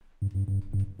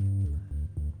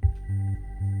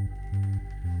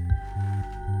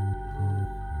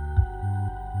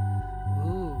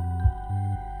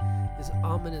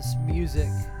ominous music.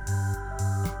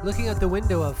 Looking out the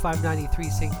window of 593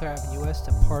 St. Clair Avenue West,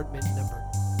 apartment number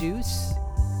Deuce.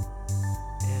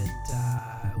 And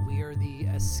we are the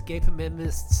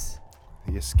Escapismists.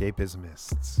 The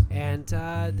Escapismists. And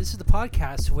this is the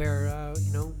podcast where,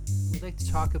 we like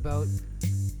to talk about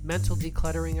mental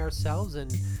decluttering ourselves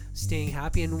and staying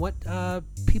happy and what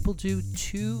people do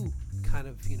to kind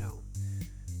of,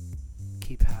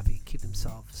 keep happy, keep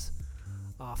themselves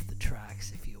off the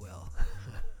tracks, if you will.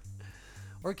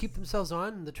 Or keep themselves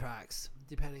on the tracks,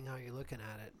 depending how you're looking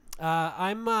at it.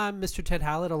 I'm Mr. Ted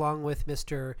Hallett, along with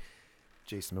Mr.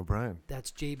 Jason O'Brien.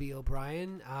 That's JB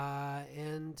O'Brien.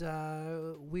 And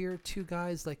we're two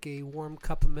guys like a warm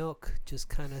cup of milk, just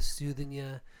kind of soothing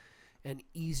you and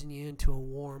easing you into a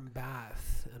warm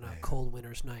bath on a cold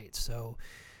winter's night. So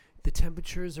the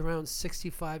temperature is around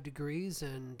 65 degrees,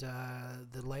 and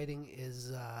the lighting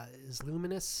is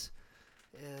luminous.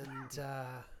 And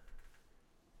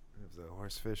there's a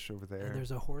horsefish over there. And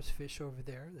there's a horsefish over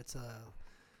there. That's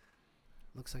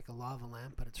looks like a lava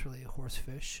lamp, but it's really a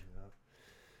horsefish.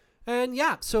 Yeah. And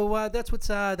yeah, so that's what's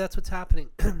happening.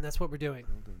 That's what we're doing.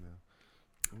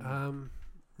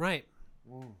 Right.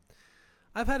 Mm.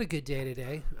 I've had a good day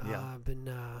today. I've been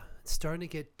it's starting to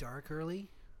get dark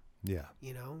early. Yeah.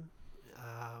 I don't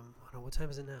know, what time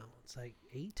is it now? It's like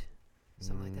 8,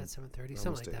 something like that, 7:30,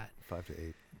 something like that. 5 to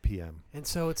 8 p.m. And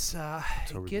so it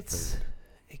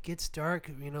gets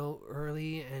dark,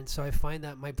 early, and so I find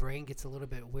that my brain gets a little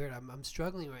bit weird. I'm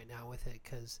struggling right now with it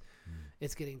because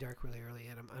it's getting dark really early,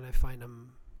 and I find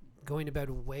I'm going to bed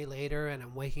way later, and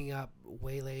I'm waking up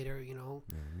way later. Yeah,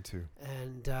 me too.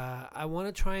 And I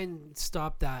want to try and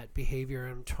stop that behavior.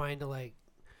 I'm trying to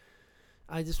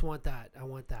I just want that. I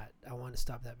want to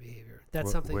stop that behavior.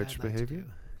 That's something. Which I'd like behavior?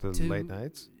 To do. The late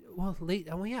nights. Well, late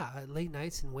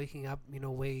nights and waking up,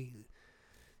 way,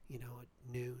 at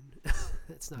noon.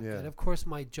 That's not good. Of course,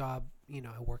 my job,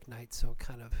 I work nights, so it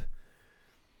kind of,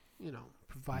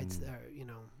 provides there,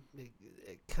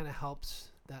 it kind of helps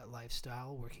that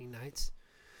lifestyle, working nights,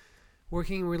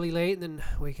 working really late and then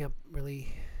waking up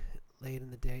really late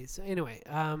in the day. So anyway,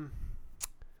 I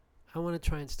want to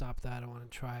try and stop that.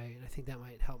 I think that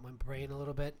might help my brain a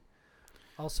little bit.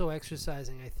 Also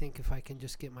exercising, I think if I can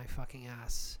just get my fucking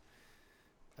ass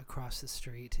across the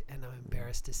street, and I'm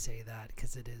embarrassed to say that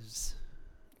because it is.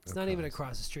 It's not even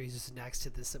across the street. It's just next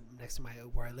to my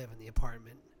where I live in the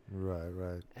apartment.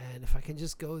 Right. And if I can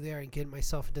just go there and get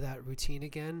myself into that routine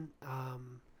again,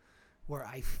 where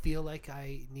I feel like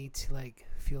I need to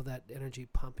feel that energy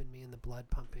pumping me and the blood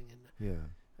pumping, and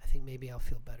I think maybe I'll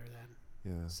feel better then.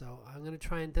 Yeah. So I'm gonna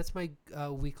try and that's my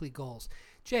weekly goals.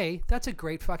 Jay, that's a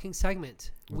great fucking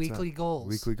segment. Weekly goals.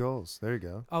 Weekly goals. There you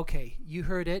go. Okay, you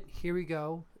heard it. Here we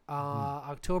go.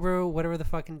 October, whatever the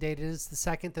fucking date is, the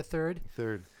 2nd, the 3rd.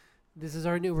 3rd. This is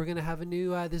our new. We're gonna have a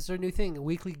new. This is our new thing.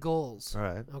 Weekly goals. All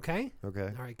right. Okay. All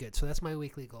right. Good. So that's my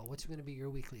weekly goal. What's gonna be your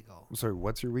weekly goal? I'm sorry.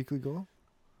 What's your weekly goal?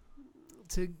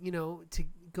 To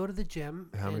go to the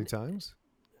gym. How many times?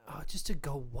 Just to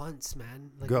go once,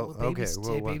 man.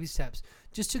 Baby steps.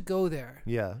 Just to go there.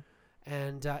 Yeah.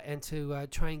 And to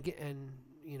try and get and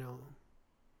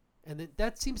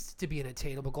that seems to be an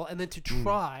attainable goal. And then to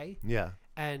try. Yeah.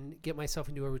 And get myself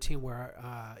into a routine where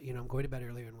I'm going to bed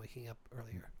earlier and waking up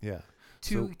earlier. Yeah.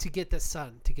 To get the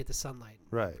sunlight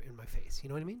in my face. You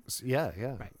know what I mean? Yeah.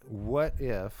 Right. What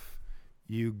if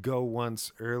you go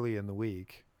once early in the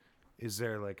week? Is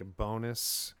there a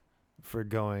bonus for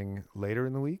going later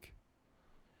in the week?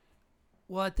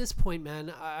 Well, at this point,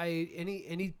 man,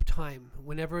 any time,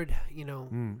 whenever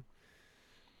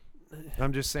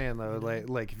I'm just saying though,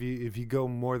 if you go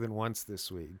more than once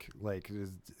this week,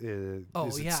 is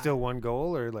it still one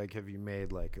goal, or have you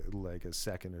made like a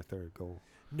second or third goal?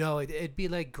 No, it'd be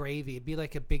like gravy. It'd be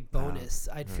like a big bonus.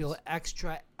 I'd feel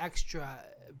extra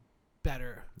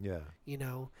better. Yeah.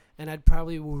 And I'd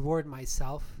probably reward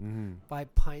myself by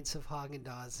pints of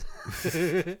Haagen-Dazs.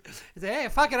 Say, hey,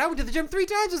 fuck it, I went to the gym 3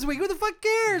 times this week. Who the fuck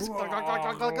cares?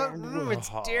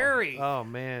 It's dairy. Oh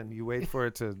man, you wait for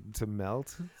it to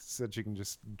melt so that you can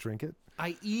just drink it?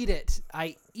 I eat it.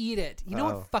 You know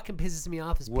what fucking pisses me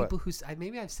off is people who,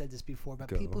 maybe I've said this before, but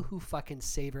people who fucking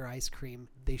savor ice cream,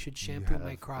 they should shampoo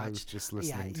my crotch. I was just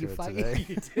listening to it today.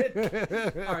 You did.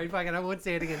 All right, fucking, I won't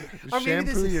say it again.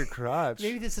 Shampoo your crotch.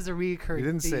 Maybe this is a reoccurring You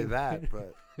didn't theme. say that,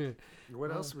 but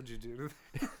what else would you do?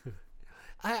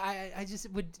 I just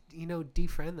would,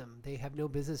 defriend them. They have no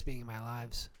business being in my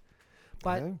lives.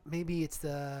 But maybe it's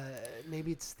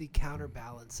the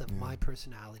counterbalance of my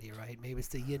personality, right? Maybe it's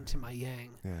the yin to my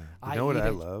yang. Yeah. You know what I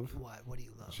love? What do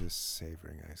you love? Just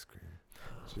savoring ice cream.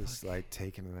 Just like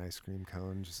taking an ice cream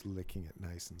cone, just licking it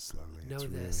nice and slowly. Know it's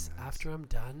this. Really nice. After I'm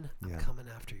done, I'm coming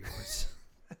after yours.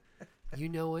 You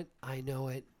know it. I know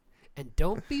it. And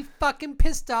don't be fucking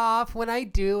pissed off when I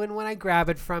do and when I grab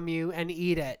it from you and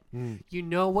eat it. You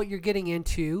know what you're getting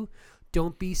into.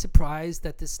 Don't be surprised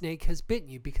that the snake has bitten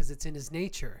you because it's in his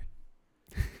nature.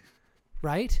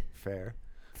 Right? Fair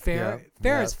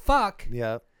As fuck.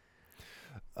 Yeah.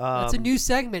 That's a new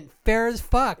segment. Fair as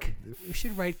fuck. We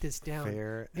should write this down.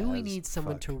 Maybe we need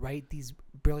someone to write these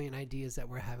brilliant ideas that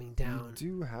we're having down.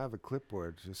 You do have a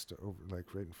clipboard just over,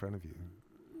 like right in front of you.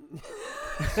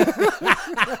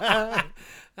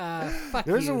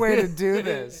 There's a way to do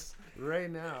this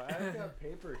right now. I've got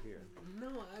paper here. No,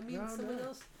 I mean someone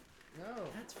else. No,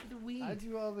 that's for the weed. I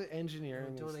do all the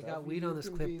engineering. Don't I got weed on this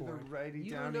clipboard? Be the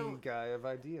righty-downy guy of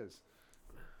ideas.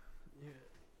 Yeah,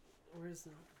 where's the?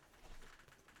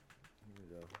 Here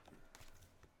we go.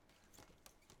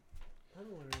 I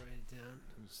don't want to write it down.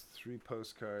 There's 3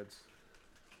 postcards,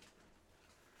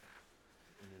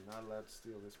 and you're not allowed to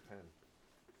steal this pen.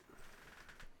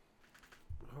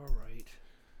 All right.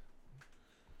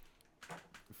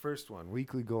 The first one,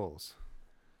 weekly goals.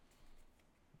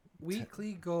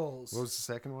 Weekly goals. What was the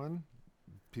second one?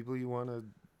 People you want to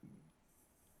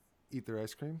eat their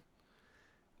ice cream?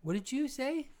 What did you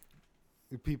say?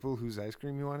 The people whose ice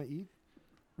cream you want to eat?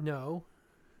 No.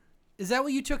 Is that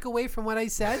what you took away from what I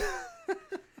said?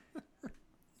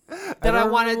 That I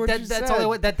wanted. That's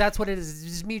all. That's what it is.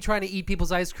 It's just me trying to eat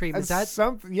people's ice cream. Is that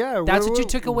something? Yeah. That's what you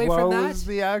took away from that? What was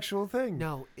the actual thing?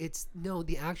 No,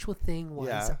 the actual thing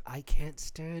was I can't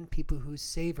stand people who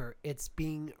savor. It's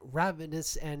being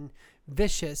ravenous and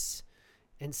vicious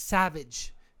and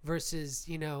savage versus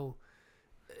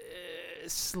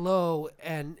slow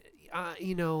and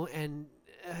you know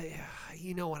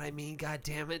what I mean. God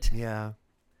damn it. Yeah.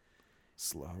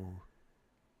 Slow.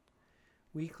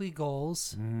 Weekly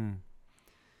goals.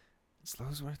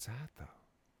 Slow's where it's at, though.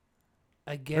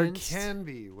 Against, or can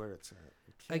be where it's at.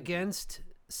 Against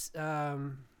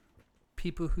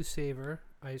people who savor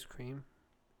ice cream.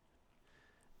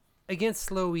 Against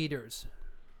slow eaters.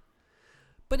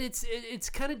 But it's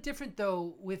kind of different,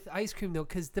 though, with ice cream, though,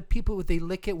 because the people, they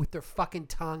lick it with their fucking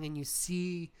tongue, and you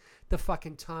see the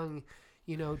fucking tongue,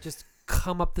 just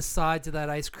come up the sides of that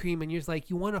ice cream, and you're just like,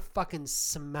 you want to fucking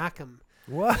smack them.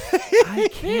 What? I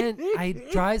can't.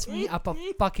 It drives me up a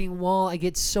fucking wall. I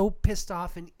get so pissed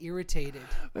off and irritated.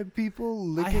 But people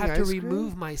licking I have to ice cream?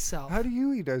 remove myself. How do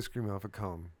you eat ice cream off a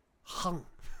cone? Hung.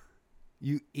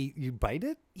 You bite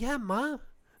it? Yeah, Ma.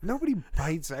 Nobody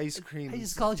bites ice cream. I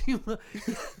just called you.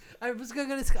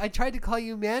 I tried to call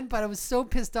you man, but I was so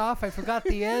pissed off I forgot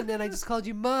the end, and I just called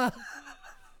you Ma.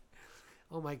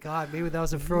 Oh my God! Maybe that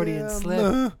was a Freudian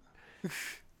slip.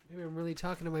 Maybe I'm really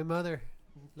talking to my mother.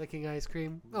 Licking ice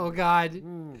cream. Oh God.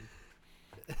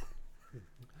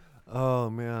 Oh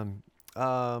man.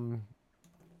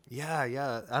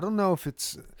 Yeah. I don't know if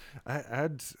it's. I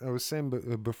was saying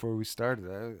before we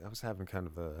started. I was having kind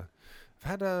of a.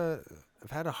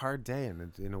 I've had a hard day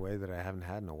in a way that I haven't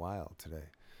had in a while today.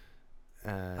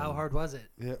 And how hard was it?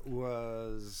 It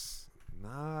was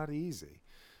not easy.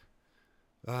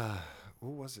 What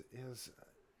was it? It was.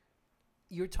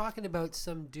 You're talking about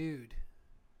some dude.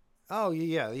 Oh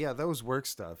yeah, that was work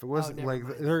stuff. It wasn't like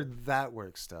that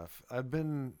work stuff.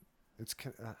 It's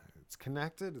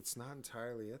connected. It's not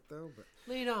entirely it though. But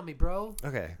lay it on me, bro.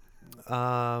 Okay,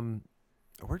 I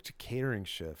worked a catering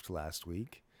shift last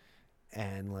week,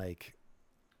 and like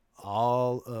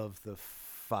all of the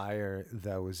fire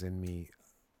that was in me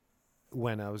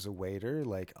when I was a waiter,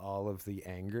 like all of the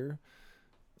anger,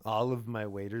 all of my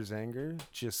waiter's anger,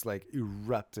 just like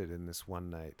erupted in this one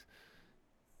night.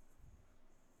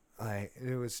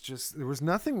 There was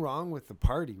nothing wrong with the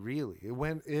party, really.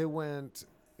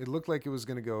 It looked like it was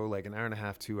going to go like an hour and a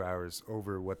half, 2 hours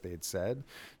over what they had said.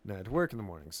 And I had to work in the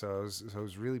morning. So I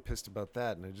was really pissed about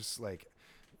that. And it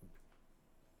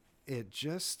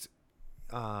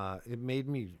made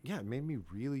me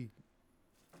really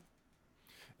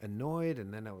annoyed.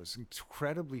 And then I was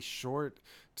incredibly short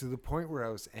to the point where I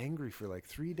was angry for like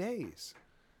 3 days.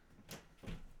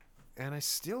 And I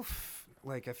still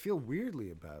I feel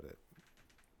weirdly about it.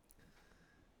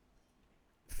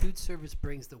 Food service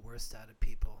brings the worst out of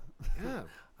people. Yeah.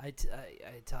 I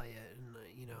tell you, and,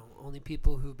 only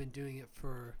people who've been doing it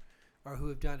or who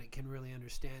have done it can really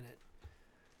understand it.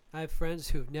 I have friends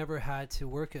who have never had to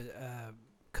work a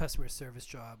customer service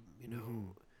job,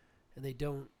 and they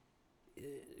don't.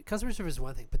 customer service is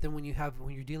one thing, but then when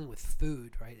you're dealing with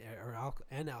food, right, or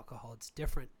alcohol, it's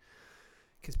different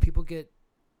because people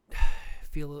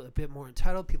feel a bit more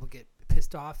entitled. People get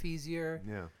pissed off easier.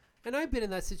 Yeah. And I've been in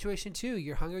that situation too.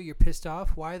 You're hungry, you're pissed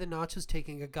off. Why are the nachos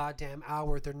taking a goddamn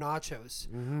hour? They're nachos.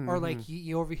 Or like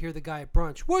you overhear the guy at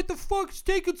brunch. What the fuck's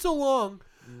taking so long?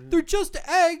 They're just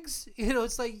eggs.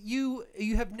 It's like you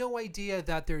have no idea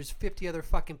that there's 50 other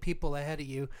fucking people ahead of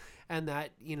you, and that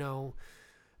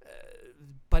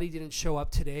Buddy didn't show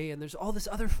up today, and there's all this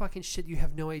other fucking shit you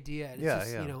have no idea. And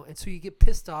it's just, and so you get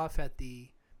pissed off at the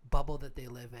bubble that they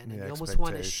live in, and you almost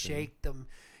want to shake them.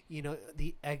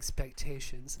 The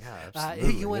expectations. Yeah,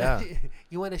 absolutely.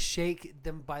 You want to shake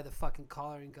them by the fucking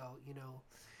collar and go,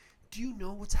 do you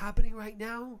know what's happening right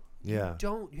now? Yeah. You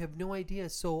don't. You have no idea.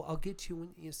 So I'll get you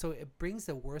when. So it brings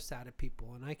the worst out of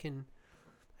people, and I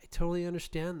totally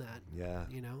understand that. Yeah.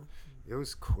 It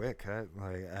was quick.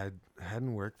 I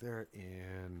hadn't worked there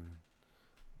in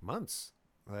months,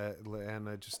 and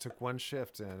I just took one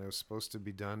shift, and it was supposed to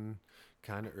be done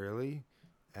kind of early.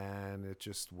 And it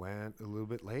just went a little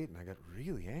bit late, and I got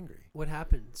really angry. What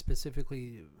happened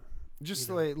specifically? Just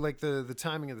like the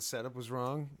timing of the setup was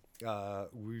wrong.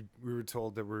 We were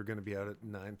told that we were going to be out at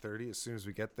 9:30. As soon as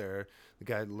we get there, the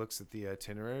guy looks at the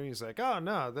itinerary. He's like, "Oh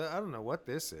no, I don't know what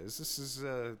this is. This is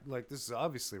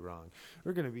obviously wrong.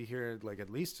 We're going to be here like at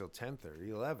least till 10:30,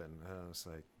 11." And I was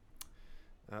like,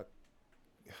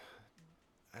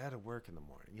 I had to work in the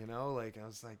morning. I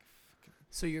was like.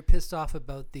 So you're pissed off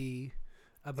about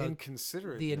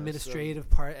inconsiderate the administrative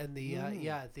part and they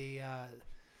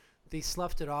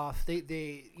sloughed it off. They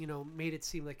made it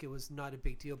seem like it was not a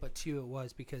big deal, but to you it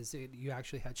was, because you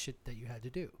actually had shit that you had to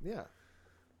do. Yeah.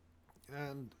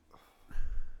 And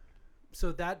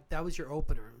so that was your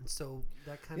opener, and so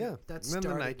that kind of that started.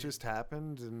 And then the night just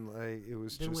happened, and it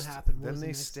was then just. What happened? Then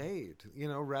they stayed.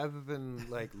 Rather than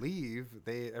leave,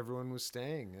 everyone was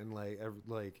staying, and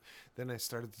then I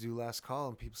started to do last call,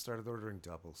 and people started ordering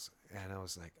doubles, and I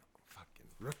was like, "Fucking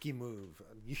rookie move."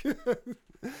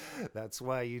 That's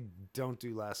why you don't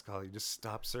do last call. You just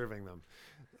stop serving them.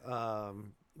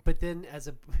 But then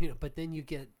but then you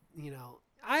get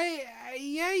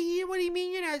what do you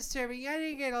mean you're not serving? I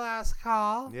didn't get a last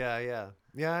call. Yeah,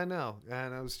 I know.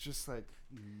 And I was just like,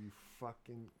 you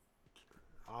fucking.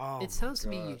 Oh, it sounds to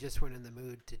me you just weren't in the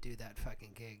mood to do that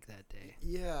fucking gig that day.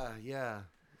 Yeah.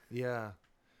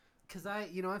 Because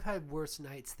I've had worse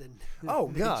nights than. Oh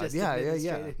God, yeah.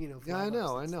 Yeah, I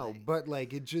know. Like, but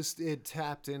it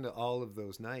tapped into all of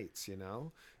those nights, and I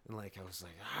was like, our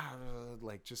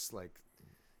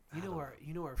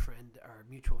friend, our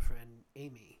mutual friend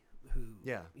Amy, who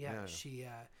she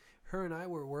her and I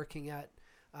were working at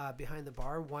behind the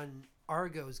bar, won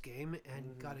Argos game,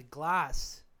 and got a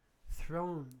glass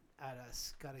thrown at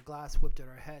us, got a glass whipped at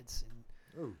our heads,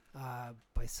 and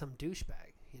by some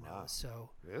douchebag, Wow. So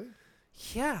really,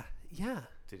 yeah.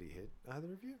 Did he hit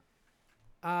either of you?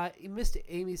 He missed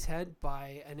Amy's head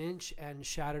by an inch and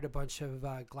shattered a bunch of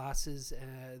glasses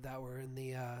that were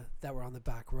on the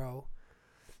back row.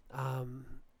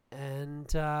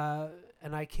 And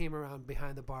I came around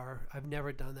behind the bar. I've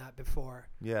never done that before.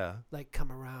 Yeah.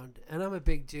 Come around, and I'm a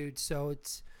big dude, so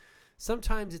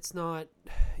sometimes it's not,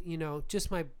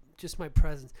 just my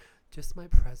presence. Just my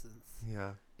presence.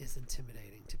 Yeah. Is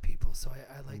intimidating to people, so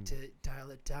I like to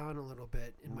dial it down a little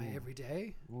bit in my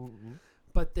everyday. Mm-hmm.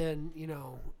 But then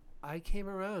I came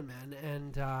around, man,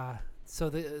 and so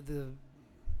the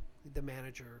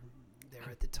manager there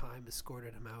at the time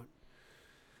escorted him out.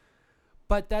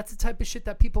 But that's the type of shit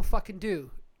that people fucking do,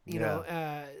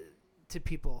 to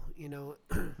people,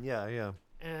 Yeah.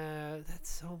 That's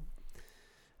so.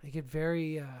 I get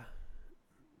very.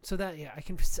 So that I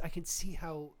can see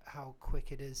how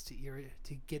quick it is to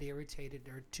get irritated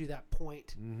or to that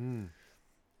point. Mm-hmm.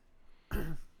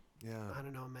 Yeah. I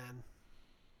don't know, man.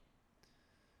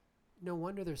 No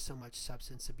wonder there's so much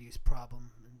substance abuse problem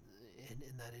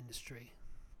in that industry.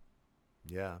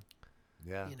 Yeah.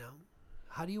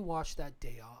 How do you wash that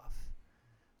day off?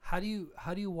 How do you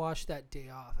wash that day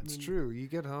off? It's true. You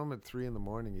get home at 3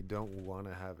 a.m. You don't want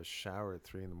to have a shower at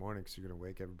 3 a.m. because you're gonna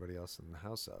wake everybody else in the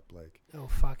house up. Oh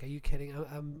fuck! Are you kidding?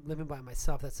 I'm living by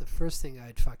myself. That's the first thing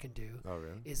I'd fucking do. Oh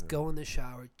really? Is go in the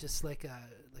shower, just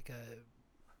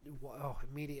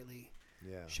immediately.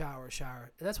 Yeah. Shower.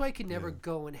 That's why I could never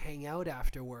go and hang out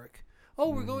after work. Oh,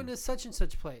 we're going to such and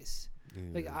such place.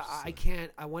 I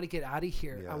can't. I want to get out of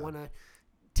here. Yeah. I want to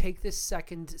take this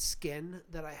second skin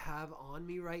that I have on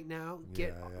me right now,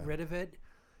 get rid of it,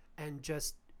 and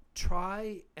just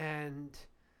try and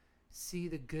see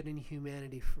the good in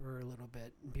humanity for a little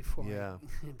bit before Yeah.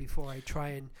 before I try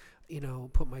and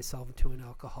put myself into an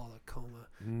alcoholic coma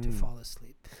to fall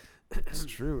asleep. It's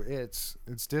true. It's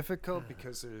difficult Uh,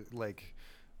 because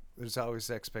there's always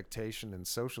expectation in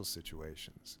social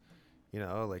situations.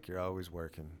 Like you're always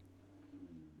working.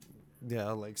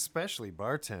 Yeah, like especially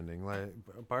bartending. Like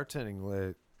bartending,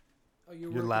 like oh,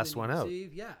 you're your working last the one New out.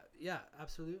 Year's Eve? Yeah,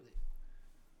 absolutely.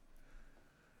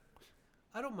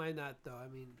 I don't mind that though. I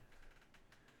mean,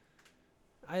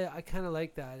 I kind of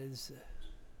like that.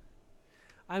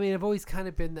 I mean, I've always kind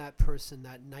of been that person,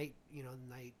 that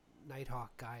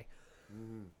nighthawk guy.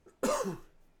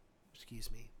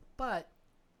 Excuse me. But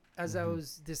as I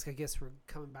was I guess we're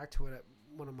coming back to it.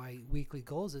 One of my weekly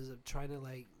goals is of trying to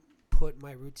like put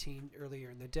my routine earlier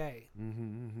in the day.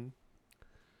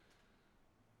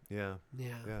 Yeah.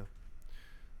 Yeah.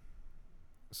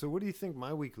 So, what do you think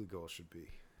my weekly goal should be?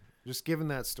 Just given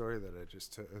that story that I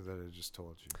just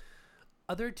told you.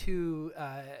 Other to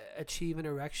achieve an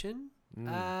erection,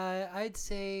 I'd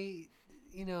say,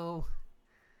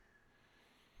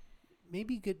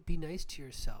 maybe be nice to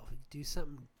yourself. Do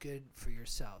something good for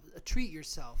yourself. Treat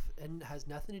yourself, and has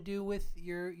nothing to do with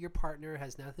your partner.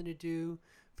 Has nothing to do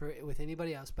with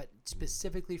anybody else, but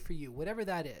specifically for you. Whatever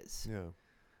that is. Yeah.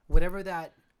 Whatever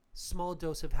that small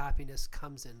dose of happiness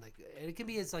comes in, like, and it can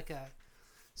be as like a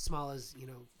small as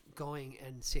going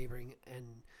and savoring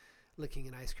and licking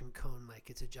an ice cream cone like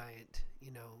it's a giant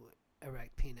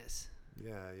erect penis.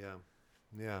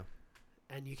 Yeah.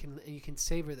 And you can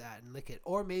savor that and lick it.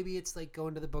 Or maybe it's like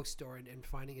going to the bookstore and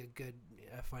finding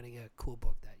a cool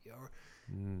book that or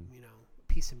a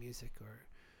piece of music, or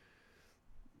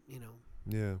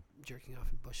Yeah. jerking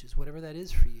off in bushes, whatever that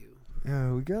is for you.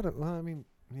 Yeah, we got it. Well, I mean,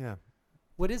 yeah.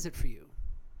 What is it for you?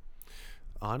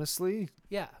 Honestly,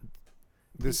 Yeah.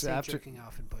 this after jerking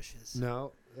off in bushes.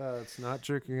 No, it's not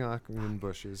jerking off in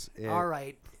bushes. All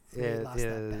right. It lost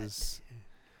is.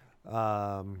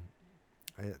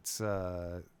 It's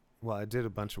well, I did a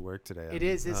bunch of work today. It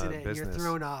is, isn't it? Business. You're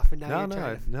thrown off, and now you're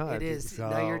trying to. No, it is.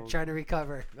 Now you're trying to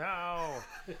recover.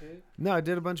 No, I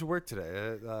did a bunch of work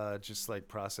today. Just like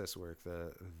process work,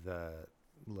 the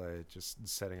like just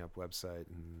setting up website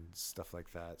and stuff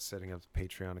like that, setting up the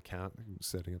Patreon account,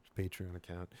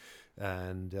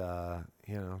 and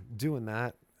doing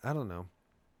that. I don't know.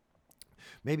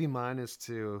 Maybe mine is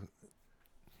to.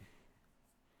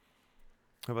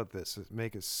 How about this?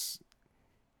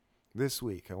 This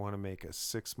week, I want to make a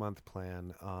 6-month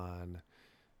plan on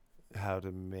how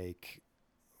to make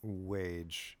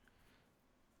wage.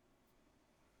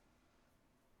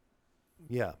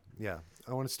 Yeah.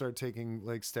 I want to start taking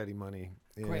like steady money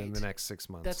in the next 6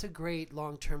 months. That's a great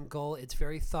long-term goal. It's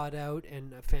very thought out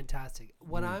and fantastic.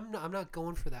 What I'm not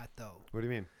going for that though. What do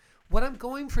you mean? What I'm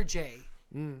going for, Jay,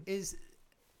 is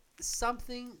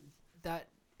something that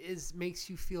makes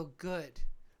you feel good.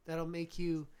 That'll make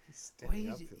you.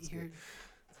 You're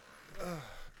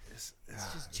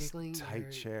just jiggling. Tight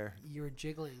chair. You're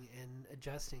jiggling and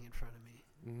adjusting in front of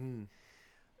me.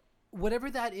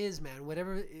 Whatever that is, man.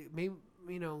 Whatever it may,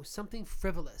 something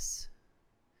frivolous.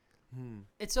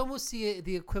 It's almost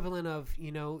the equivalent of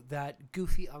that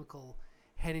goofy uncle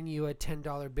handing you a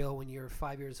 $10 bill when you're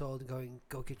 5 years old and going,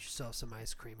 "Go get yourself some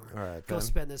ice cream," or All right, "Go then.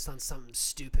 spend this on something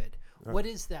stupid." What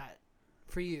is that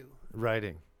for you?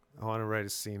 Writing. I want to write a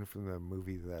scene from the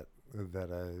movie that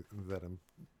I'm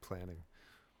planning.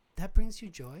 That brings you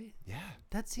joy? Yeah.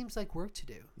 That seems like work to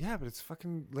do. Yeah, but it's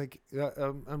fucking like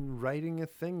I'm writing a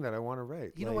thing that I want to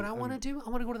write. You know what I want to do? I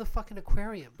want to go to the fucking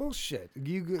aquarium. Bullshit.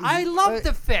 I love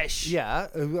the fish. Yeah.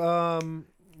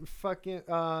 Fucking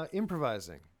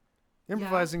improvising.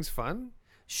 Improvising's fun.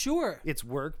 Sure. It's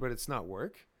work, but it's not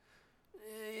work.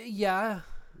 Yeah.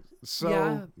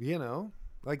 So,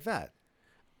 like that.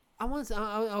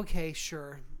 Okay,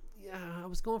 sure. Yeah, I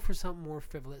was going for something more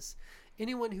frivolous.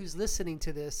 Anyone who's listening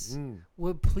to this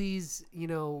would please,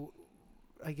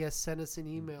 I guess send us an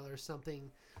email or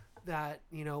something that,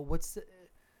 what's the,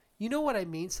 you know what I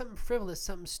mean? Something frivolous,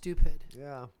 something stupid.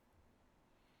 Yeah.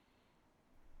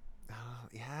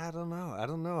 I don't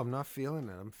know. I'm not feeling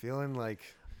it. I'm feeling like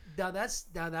Now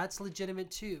that's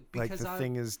legitimate too. Like the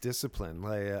thing is discipline.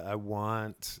 Like I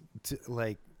want to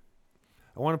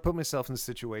put myself in a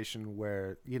situation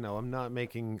where I'm not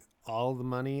making all the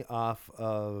money off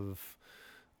of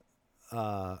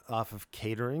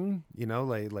catering.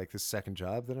 Like the second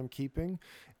job that I'm keeping,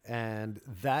 and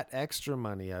that extra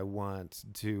money I want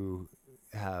to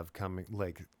have coming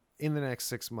like in the next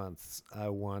 6 months. I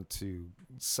want to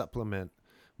supplement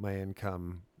my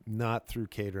income not through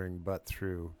catering but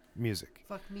through music.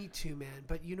 Fuck me too, man.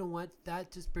 But you know what?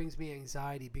 That just brings me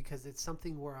anxiety because it's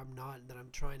something where I'm not that I'm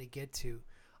trying to get to.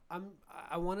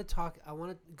 I want to talk. I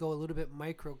want to go a little bit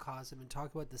microcosm and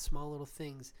talk about the small little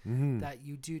things that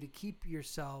you do to keep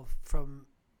yourself from,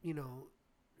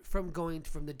 from going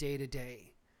from the day to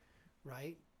day,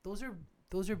 right? Those are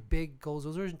big goals.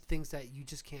 Those are things that you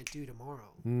just can't do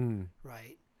tomorrow,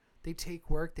 right? They take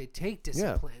work. They take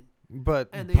discipline. Yeah. But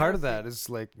and part of that is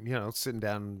like, sitting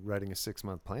down and writing a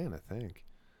 6-month plan, I think.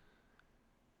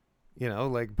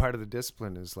 Like part of the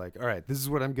discipline is like, all right, this is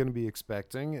what I'm going to be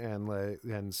expecting.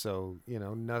 And so,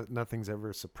 nothing's ever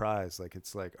a surprise. Like,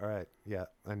 it's like, all right, yeah,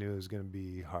 I knew it was going to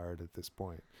be hard at this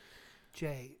point.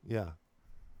 Jay. Yeah.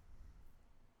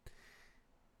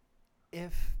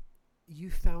 If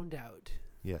you found out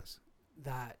Yes.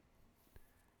 that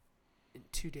in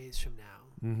 2 days from now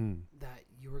that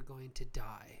you were going to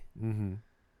die,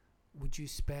 would you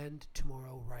spend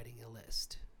tomorrow writing a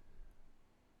list?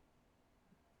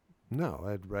 No,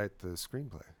 I'd write the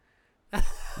screenplay.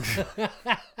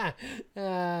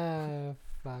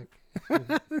 Fuck.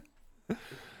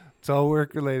 It's all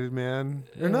work related, man.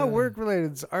 Or not work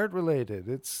related, it's art related.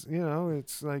 It's,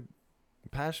 it's like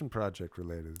passion project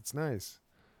related. It's nice.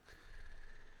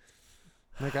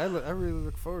 Like I really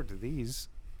look forward to these.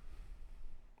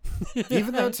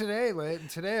 Even though today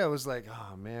I was like,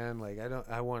 oh man, like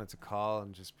I wanted to call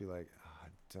and just be like, oh,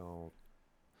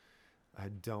 I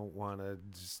don't want to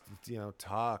just,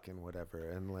 talk and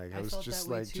whatever. And like, I was just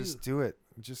like, just do it.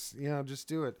 Just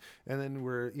do it. And then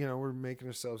we're making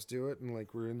ourselves do it. And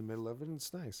like, we're in the middle of it and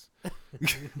it's nice.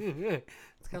 It's kind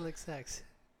of like sex.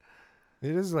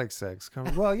 It is like sex.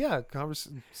 Well, yeah.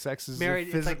 Sex is married,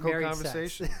 a physical like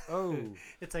conversation. Sex. Oh,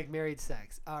 it's like married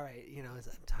sex. All right. I'm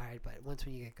tired, but once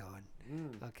when you get going,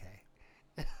 okay.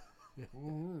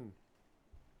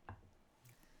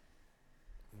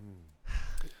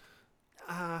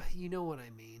 You know what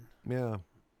I mean. Yeah.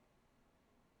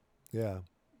 Yeah.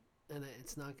 And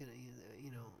it's not gonna,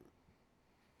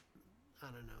 I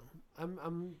don't know.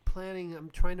 I'm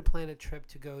trying to plan a trip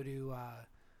to go to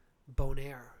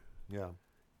Bonaire. Yeah.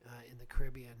 In the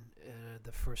Caribbean,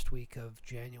 the first week of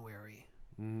January.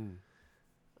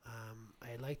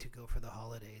 I'd like to go for the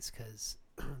holidays because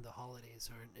the holidays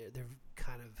they're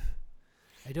kind of,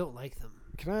 I don't like them.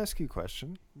 Can I ask you a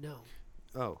question? No.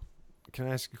 Oh. Can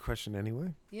I ask you a question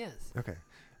anyway? Yes. Okay.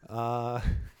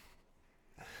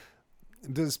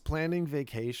 Does planning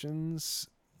vacations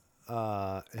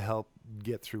help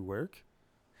get through work?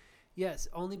 Yes,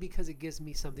 only because it gives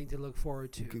me something to look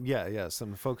forward to. Yeah,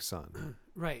 something to focus on.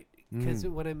 Right. Because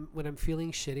when I'm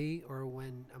feeling shitty or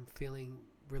when I'm feeling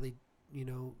really,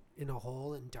 in a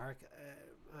hole and dark,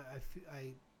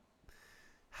 I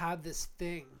have this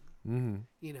thing,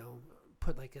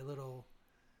 put like a little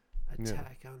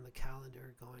attack on the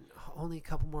calendar going only a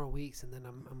couple more weeks and then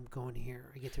I'm going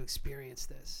here. I get to experience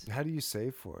this. How do you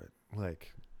save for it?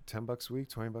 Like $10 a week,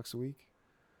 $20 a week?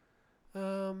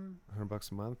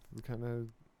 $100 a month, kind of.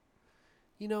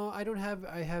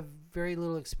 I have very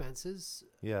little expenses.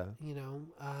 Yeah.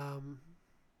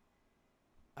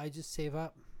 I just save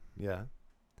up. Yeah.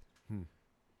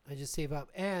 I just save up,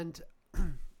 and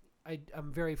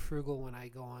I'm very frugal when I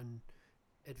go on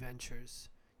adventures.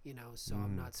 So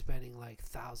I'm not spending like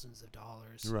thousands of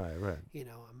dollars. Right.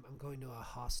 I'm going to a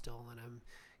hostel and I'm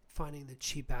finding the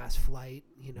cheap ass flight.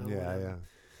 Yeah.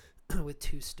 With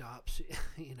 2 stops,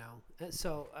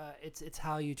 so it's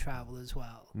how you travel as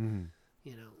well.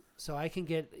 So I can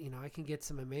get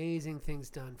some amazing things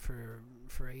done for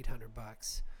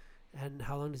 $800. And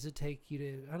how long does it take you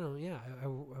to? I don't know. Yeah, I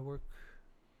work.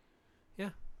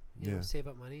 Yeah, save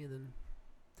up money and then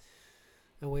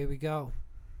away we go.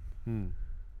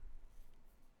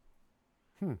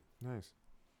 Nice.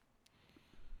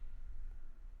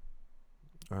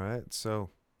 All right, so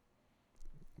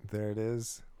there it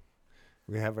is.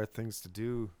 We have our things to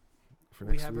do for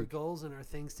next week. We have our goals and our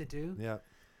things to do. Yeah.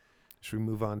 Should we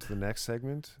move on to the next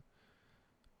segment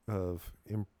of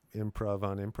improv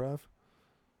on improv?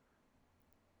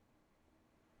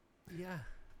 Yeah.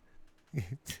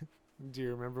 Do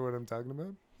you remember what I'm talking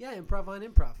about? Yeah, improv on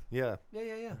improv. Yeah.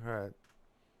 Yeah. All right.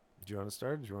 Do you want to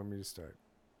start or do you want me to start?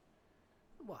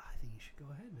 Well, I think you should go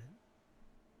ahead, man.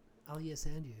 I'll yes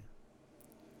and you.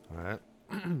 All right.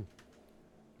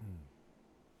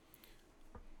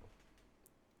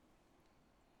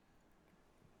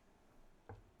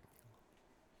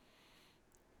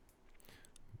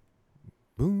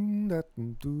 Boom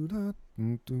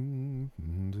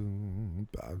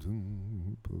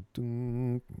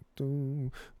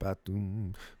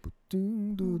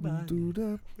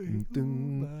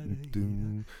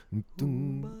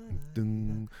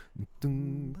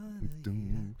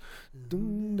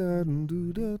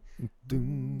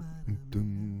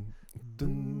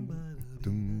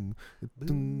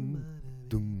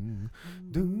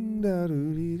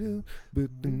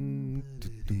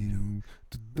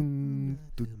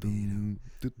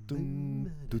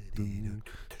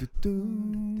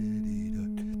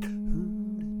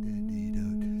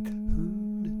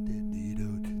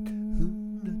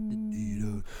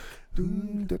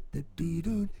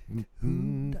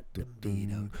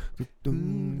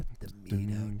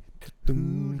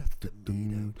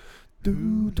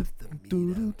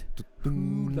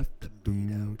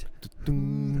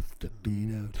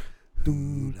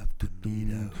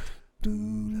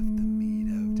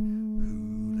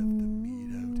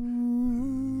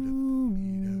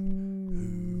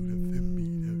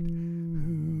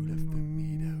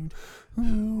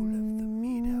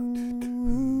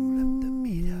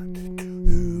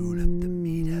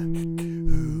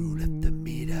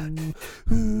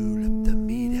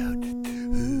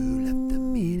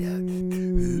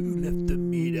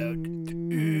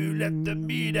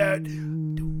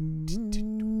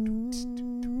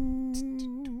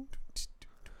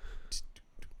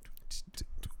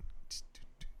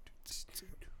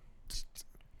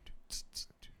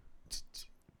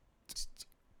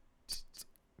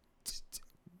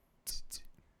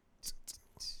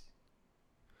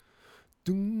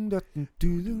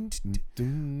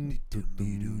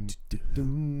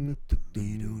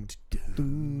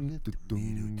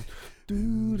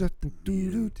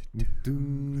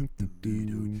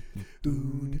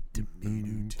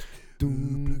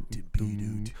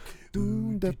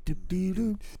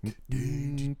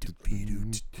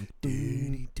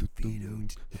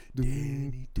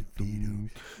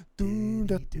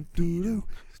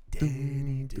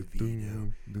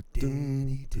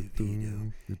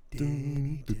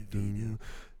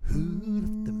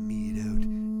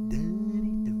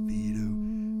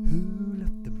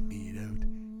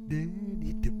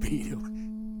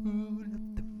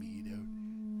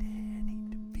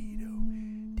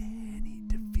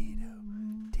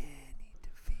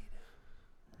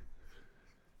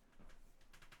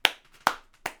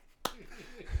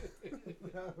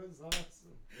That was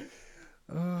awesome.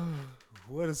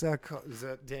 What is that called? Is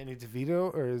that Danny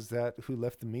DeVito or is that Who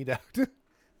Left the Meat Out?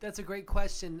 That's a great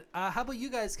question. How about you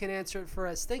guys can answer it for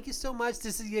us? Thank you so much.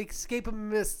 This is the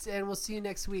Escapismists, and we'll see you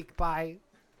next week. Bye.